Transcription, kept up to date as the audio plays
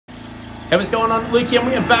Hey, what's going on? Luke here, and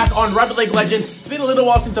we are back on Rugby League Legends. It's been a little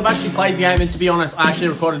while since I've actually played the game, and to be honest, I actually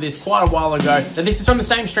recorded this quite a while ago. Now, this is from the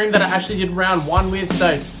same stream that I actually did round 1 with,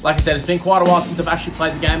 so like I said, it's been quite a while since I've actually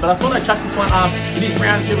played the game, but I thought I'd chuck this one up. It is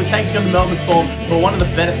round 2. We're taking on the Melbourne Storm for one of the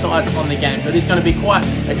better sides on the game, so it is going to be quite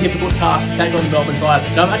a difficult task to take on the Melbourne side.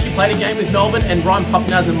 Now, I've actually played a game with Melbourne, and Ryan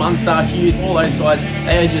Papenhuyzen, Munster, Hughes, all those guys,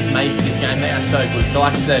 they are just made for this game. They are so good. So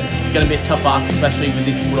like I said, it's going to be a tough ask, especially with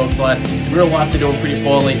this Bulldogs side. In real life, they're doing pretty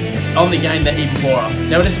poorly. On the game, they're even poorer.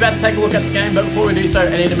 Now, we're just about to take a look at the game, but before we do so,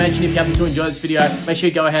 I need to mention, if you happen to enjoy this video, make sure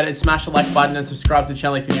you go ahead and smash the like button and subscribe to the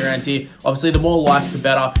channel if you're new around here. Obviously, the more likes, the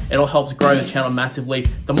better. It all helps grow the channel massively.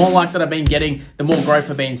 The more likes that I've been getting, the more growth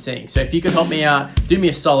I've been seeing. So if you could help me out, do me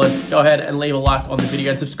a solid, go ahead and leave a like on the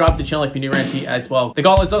video and subscribe to the channel if you're new around here as well. The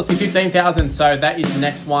goal is obviously 15,000, so that is the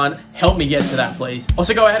next one. Help me get to that, please.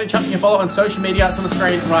 Also, go ahead and chuck me a follow on social media. It's on the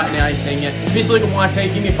screen right now. You're seeing it. It's Mr. Luke and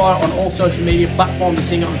YT. Give me a follow on all social media platforms. You're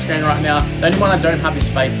seeing it on the screen right now. The only one I don't have is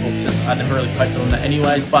Facebook, since I never really posted on that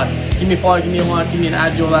anyways, but give me a follow, give me a like, give me an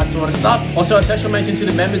ad, all that sort of stuff. Also, a special mention to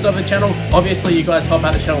the members of the channel. Obviously, you guys help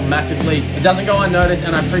out the channel massively. It doesn't go unnoticed,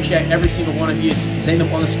 and I appreciate every single one of you seeing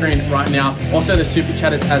them on the screen right now. Also, the super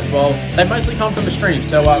chatters as well. They mostly come from the stream,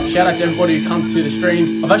 so shout out to everybody who comes to the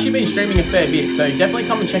streams. I've actually been streaming a fair bit, so definitely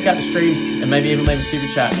come and check out the streams and maybe even leave a super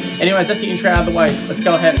chat. Anyways, that's the intro out of the way. Let's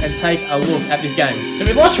go ahead and take a look at this game. So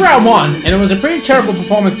we lost round 1, and it was a pretty terrible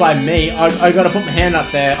performance by me. I got to put my hand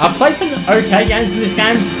up there. I've played some okay games in this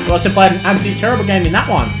game, but also played an absolutely terrible game in that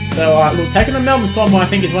one. So, look, taking on Melbourne Storm, I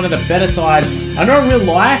think, is one of the better sides. I know in real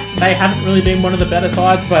life, they haven't really been one of the better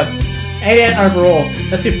sides, but 88 overall.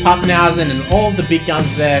 Let's see Papenhuyzen and all of the big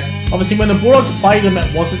guns there. Obviously, when the Bulldogs played them,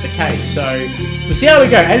 it wasn't the case. So, we'll see how we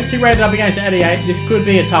go. 83 rated up against 88. This could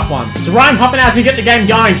be a tough one. So, Ryan Papenhuyzen get the game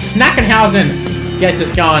going. Snackenhausen gets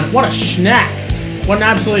us going. What a snack. What an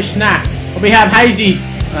absolute snack. But we have Hazy.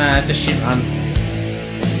 That's a shit run.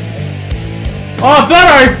 Oh,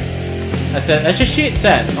 Berto! That's a shit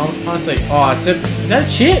set, honestly. Oh, is that a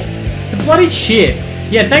chip? It's a bloody chip.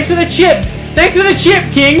 Yeah, thanks for the chip. Thanks for the chip,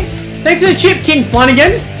 King. Thanks for the chip, King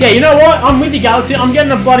Flanagan. Yeah, you know what? I'm with you, Galaxy. I'm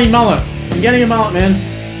getting a bloody mullet. I'm getting a mullet, man.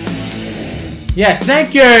 Yes,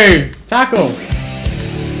 thank you. Tackle.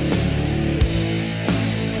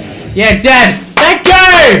 Yeah, dead. Thank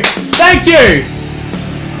you. Thank you.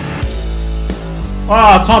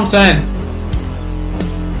 Oh, Thompson.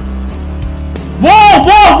 Whoa,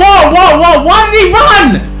 whoa, whoa, whoa, whoa. Why did he run?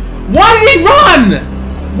 Why did he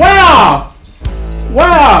run? Wow.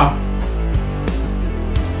 Wow.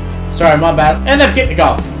 Sorry, my bad. And they've kicked the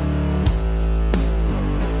goal.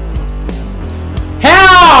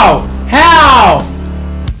 How? How?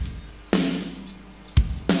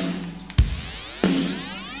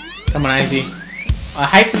 Come on, AZ. I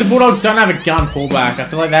hate that the Bulldogs don't have a gun pullback. I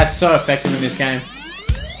feel like that's so effective in this game.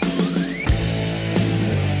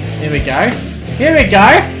 Here we go. Here we go.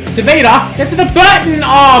 Davida, get to the button.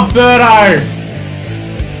 Oh, Berto.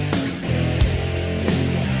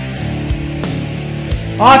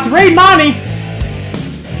 Oh, it's Reed Marnie.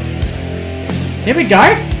 Here we go.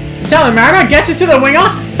 Patello Mariner gets it to the winger.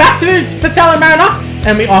 Back to the Patello Mariner.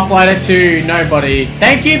 And we offload it to nobody.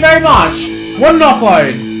 Thank you very much. What an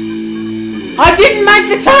offload. I didn't make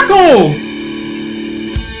the tackle.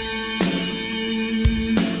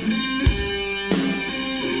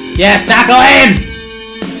 Yes, tackle him!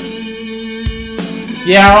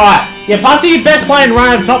 Yeah, alright. Yeah, pass to your best player and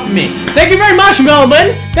run over top of me. Thank you very much,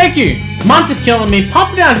 Melbourne. Thank you. Munster's killing me.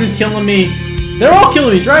 Papenhuyzen's killing me. They're all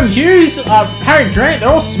killing me. Jahrome Hughes, Harry Grant, they're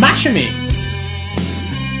all smashing me.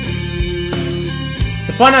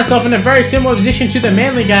 I find myself in a very similar position to the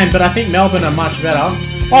Manly game, but I think Melbourne are much better.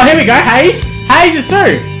 Oh, here we go. Hayes. Hayes is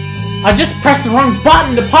too. I just pressed the wrong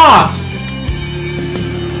button to pass.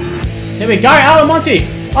 Here we go.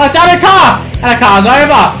 Alamonte. Oh, it's addo-carr! Addo-carr's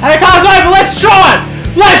over! Addo-carr's over! Let's try it!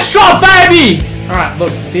 Let's try it, baby! Alright,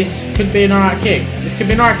 look, this could be an alright kick. This could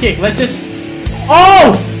be an alright kick. Let's just...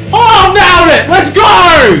 Oh! Oh, nailed it! Let's go!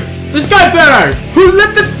 Let's go, Berto! Who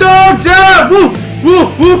let the dogs out? Woof!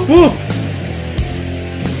 Woof, woof, woof!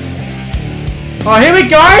 Oh, here we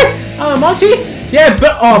go! Alamonte? Yeah,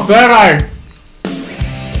 Berto!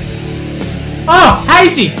 Oh,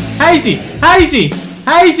 Hazy! Hazy! Hazy!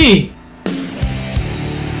 Hazy!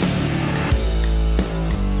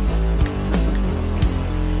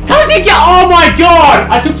 Oh my god!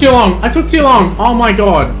 I took too long. I took too long. Oh my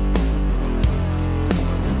god.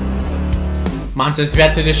 Munster's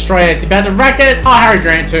about to destroy us. He's about to wreck us. Oh, Harry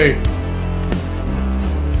Grant too.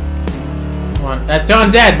 Come on. That's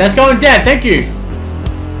going dead. That's going dead. Thank you.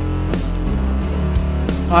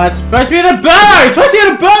 Oh, it's supposed to be the Burrow. It's supposed to be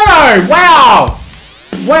the Burrow. Wow.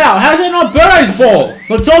 Wow, how's that not Birdo's ball?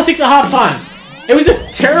 Look, 12-6 at half time. It was a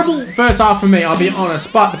terrible first half for me, I'll be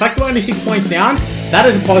honest. But the fact that we're only 6 points down, that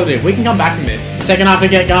is a positive. We can come back from this. Second half, we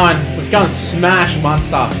get going. Let's go and smash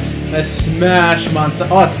Munster. Let's smash Munster.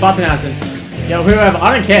 Oh, it's Papenhuyzen. Yo, whoever,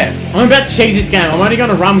 I don't care. I'm about to change this game. I'm only going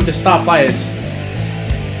to run with the star players.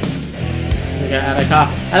 Okay,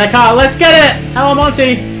 addo-carr, let's get it!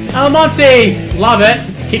 Alamonte! Love it.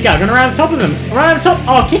 Kick out, gonna run over top of them. Run over top.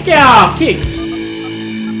 Oh, kick out! Kicks.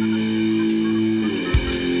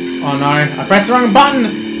 Oh no, I pressed the wrong button.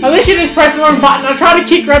 I literally just pressed the wrong button. I tried to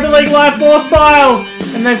kick Rugby League Live 4 style,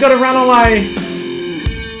 and they've got to run away.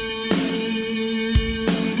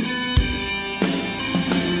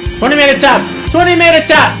 $20-meter tap. 20-meter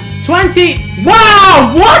tap. 20.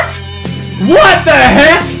 Wow! What? What the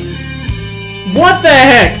heck? What the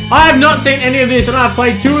heck? I have not seen any of this, and I've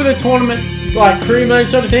played 2 of the tournament, like, crew mode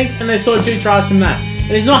sort of things, and they scored 2 tries from that.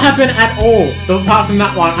 It has not happened at all, apart from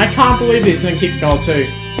that one. I can't believe this, and then kick goal 2.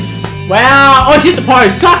 Wow! Oh, it's hit the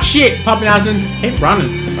post. Suck shit, Papenhuyzen. Keep running.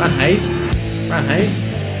 Run, Hayes. Run, Hayes.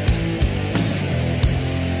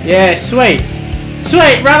 Yeah, sweet.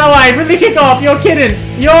 Sweet, run away from the kickoff. You're kidding.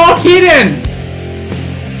 You're kidding.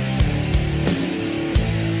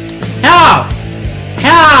 How?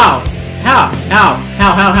 How? How? How?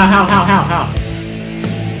 How? How? How? How? How? How? How?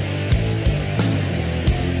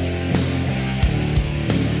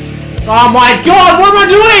 Oh my god, what am I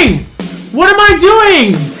doing? What am I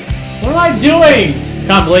doing? What am I doing?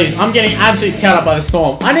 Can't believe it. I'm getting absolutely teared up by the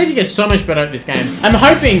Storm. I need to get so much better at this game. I'm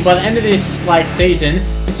hoping by the end of this like season,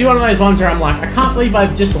 to see one of those ones where I'm like, I can't believe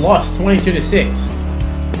I've just lost 22-6.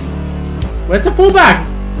 Where's the fullback?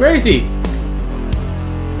 Where is he?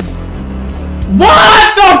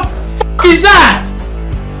 What the f is that?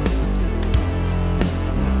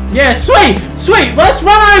 Yeah, sweet, sweet. Let's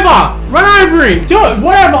run over. Run over him. Do it.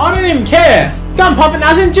 Whatever. I don't even care. Come,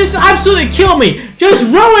 Papenhuyzen. Just absolutely kill me. Just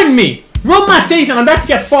ruin me. Ruin my season. I'm about to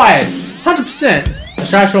get fired. 100%. Let's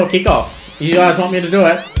try a short kickoff. You guys want me to do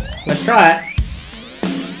it? Let's try it.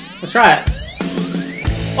 Let's try it.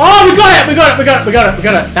 Oh, we got it. We got it. We got it. We got it. We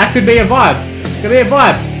got it. That could be a vibe. Could be a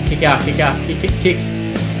vibe. Kick out. Kick out. Kicks.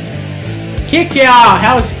 Kick out.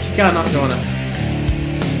 How is kick out not doing it?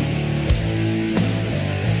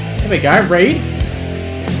 There we go. Reed.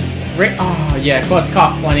 Oh, yeah. Of course,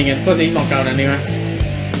 Carr flanking it. Of course, he's not going anywhere.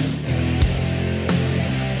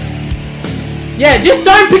 Yeah, just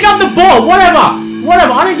don't pick up the ball. Whatever.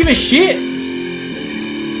 Whatever. I don't give a shit.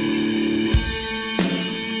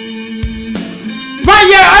 Right,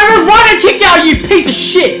 yeah. Overrun and kick out, you piece of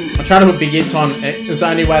shit. I tried to put big hits on. It was the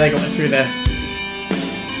only way they got me through there.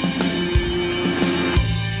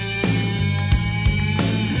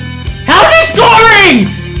 How is he scoring?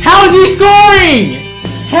 How is he scoring?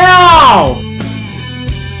 How?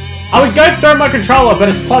 I would go throw my controller, but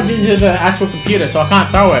it's plugged into the actual computer, so I can't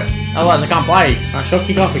throw it. Otherwise, I can't play. I shall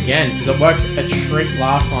kick off again, because it worked a treat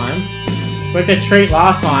last time. Worked a treat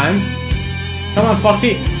last time. Come on,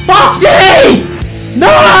 Foxy. Foxy!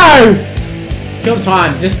 No! Kill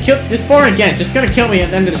time. Just for it again. Just gonna kill me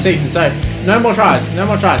at the end of the season, so no more tries. No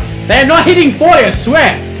more tries. They're not hitting 40, I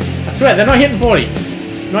swear. I swear, they're not hitting 40.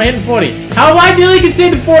 Not hitting 40. How have I nearly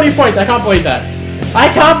conceded 40 points? I can't believe that. I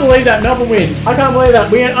can't believe that Melbourne wins. I can't believe that.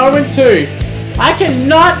 We are 0-2. I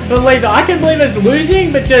cannot believe that. I can believe it's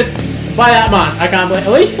losing, but just by that much. I can't believe.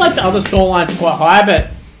 At least like the other scorelines are quite high,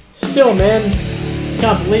 but still, man,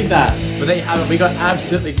 can't believe that. But there you have it. We got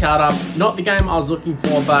absolutely towed up. Not the game I was looking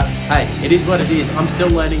for, but hey, it is what it is. I'm still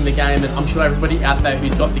learning the game, and I'm sure everybody out there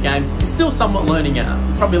who's got the game is still somewhat learning it.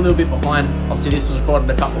 I'm probably a little bit behind. Obviously, this was recorded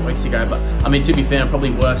a couple of weeks ago, but I mean, to be fair, I'm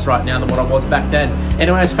probably worse right now than what I was back then.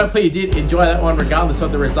 Anyways, hopefully you did enjoy that one, regardless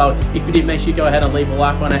of the result. If you did, make sure you go ahead and leave a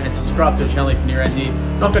like on it and subscribe to the channel if you're new around here.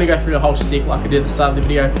 Not going to go through the whole stick like I did at the start of the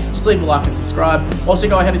video. Just leave a like and subscribe. Also,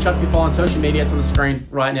 go ahead and chuck me a follow on social media. It's on the screen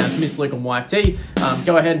right now. It's Mr. Luke on YT.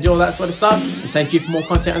 Go ahead and do all that sort of stuff. And thank you for more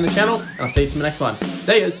content on the channel. And I'll see you in the next one.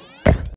 See yous.